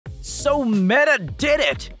So Meta did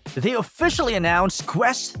it! They officially announced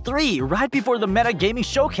Quest 3 right before the Meta Gaming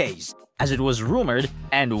Showcase, as it was rumored,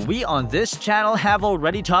 and we on this channel have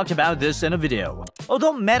already talked about this in a video.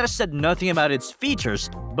 Although Meta said nothing about its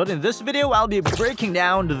features, but in this video I'll be breaking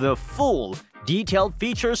down the full, detailed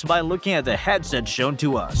features by looking at the headset shown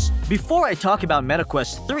to us. Before I talk about Meta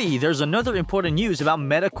Quest 3, there's another important news about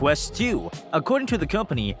Meta Quest 2. According to the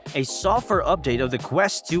company, a software update of the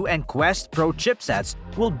Quest 2 and Quest Pro chipsets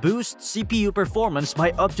will boost CPU performance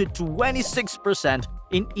by up to 26%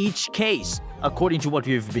 in each case. According to what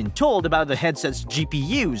we've been told about the headset's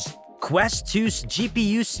GPUs, Quest 2's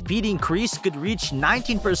GPU speed increase could reach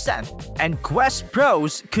 19%, and Quest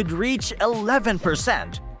Pro's could reach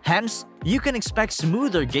 11%. Hence, you can expect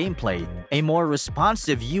smoother gameplay, a more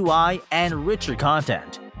responsive UI, and richer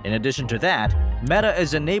content. In addition to that, Meta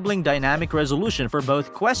is enabling dynamic resolution for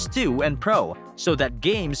both Quest 2 and Pro, so that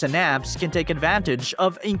games and apps can take advantage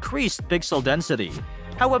of increased pixel density.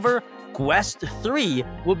 However, Quest 3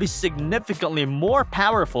 will be significantly more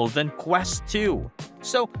powerful than Quest 2.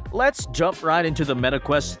 So let's jump right into the Meta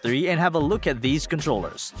Quest 3 and have a look at these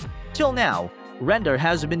controllers. Till now, render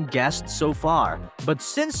has been guessed so far, but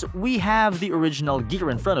since we have the original gear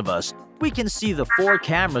in front of us, we can see the 4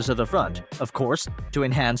 cameras at the front, of course, to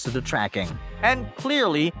enhance the tracking. And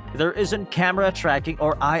clearly, there isn't camera tracking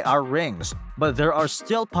or IR rings, but there are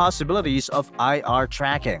still possibilities of IR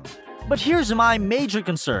tracking. But here's my major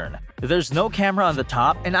concern. There's no camera on the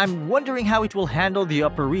top, and I'm wondering how it will handle the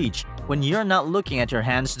upper reach when you're not looking at your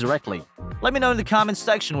hands directly. Let me know in the comments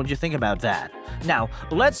section what you think about that. Now,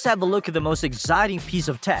 let's have a look at the most exciting piece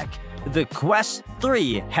of tech, the Quest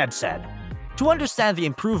 3 headset. To understand the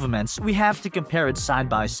improvements, we have to compare it side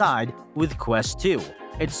by side with Quest 2.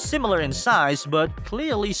 It's similar in size but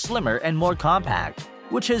clearly slimmer and more compact,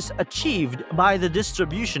 which is achieved by the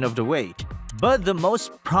distribution of the weight. But the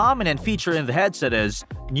most prominent feature in the headset is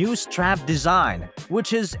new strap design,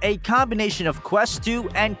 which is a combination of Quest 2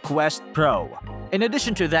 and Quest Pro. In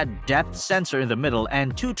addition to that depth sensor in the middle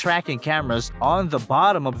and 2 tracking cameras on the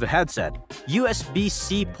bottom of the headset,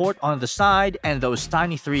 USB-C port on the side and those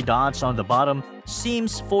tiny 3 dots on the bottom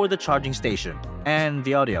seems for the charging station. And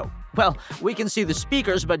the audio. Well, we can see the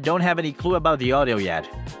speakers but don't have any clue about the audio yet.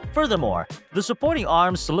 Furthermore, the supporting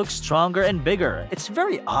arms look stronger and bigger. It's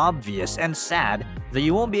very obvious and sad that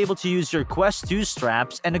you won't be able to use your Quest 2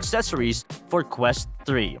 straps and accessories for Quest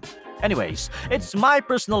 3. Anyways, it's my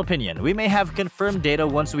personal opinion. We may have confirmed data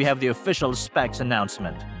once we have the official specs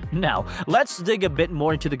announcement. Now, let's dig a bit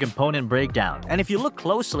more into the component breakdown, and if you look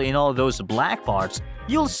closely in all those black parts,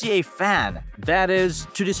 you'll see a fan, that is,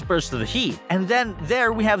 to disperse the heat, and then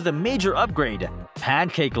there we have the major upgrade,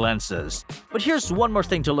 pancake lenses. But here's one more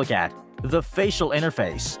thing to look at, the facial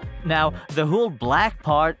interface. Now, the whole black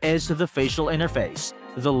part is the facial interface.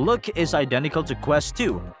 The look is identical to Quest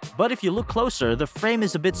 2, but if you look closer, the frame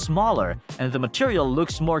is a bit smaller and the material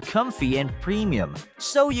looks more comfy and premium,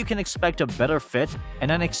 so you can expect a better fit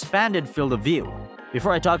and an expanded field of view.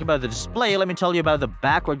 Before I talk about the display, let me tell you about the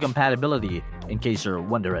backward compatibility, in case you're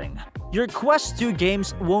wondering. Your Quest 2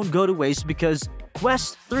 games won't go to waste because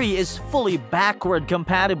Quest 3 is fully backward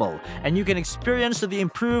compatible, and you can experience the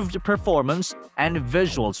improved performance and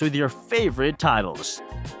visuals with your favorite titles.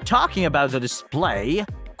 Talking about the display,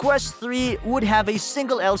 Quest 3 would have a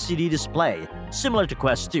single LCD display, similar to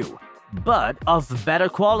Quest 2, but of better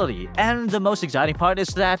quality, and the most exciting part is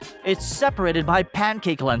that it's separated by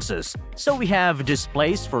pancake lenses, so we have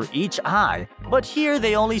displays for each eye, but here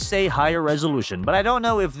they only say higher resolution, but I don't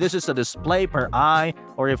know if this is a display per eye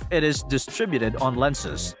or if it is distributed on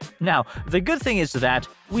lenses. Now, the good thing is that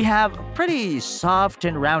we have pretty soft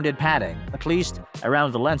and rounded padding, at least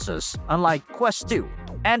around the lenses, unlike Quest 2.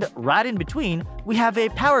 And right in between, we have a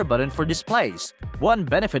power button for displays. One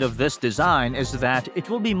benefit of this design is that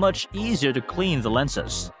it will be much easier to clean the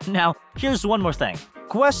lenses. Now, here's one more thing.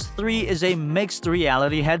 Quest 3 is a mixed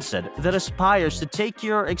reality headset that aspires to take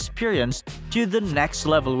your experience to the next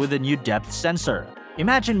level with a new depth sensor.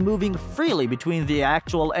 Imagine moving freely between the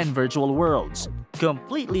actual and virtual worlds,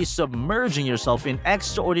 completely submerging yourself in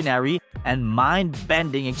extraordinary and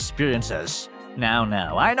mind-bending experiences.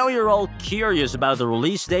 Now, I know you're all curious about the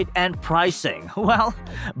release date and pricing. Well,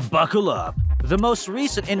 buckle up. The most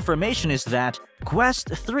recent information is that Quest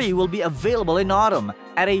 3 will be available in autumn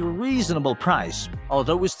at a reasonable price,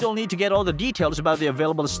 although we still need to get all the details about the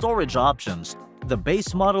available storage options. The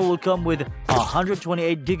base model will come with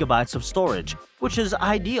 128GB of storage, which is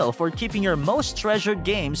ideal for keeping your most treasured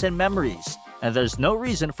games and memories. and there's no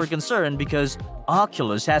reason for concern because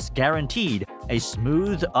Oculus has guaranteed a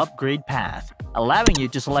smooth upgrade path, allowing you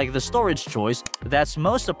to select the storage choice that's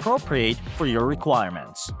most appropriate for your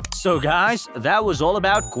requirements. So guys, that was all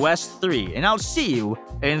about Quest 3, and I'll see you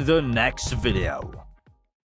in the next video.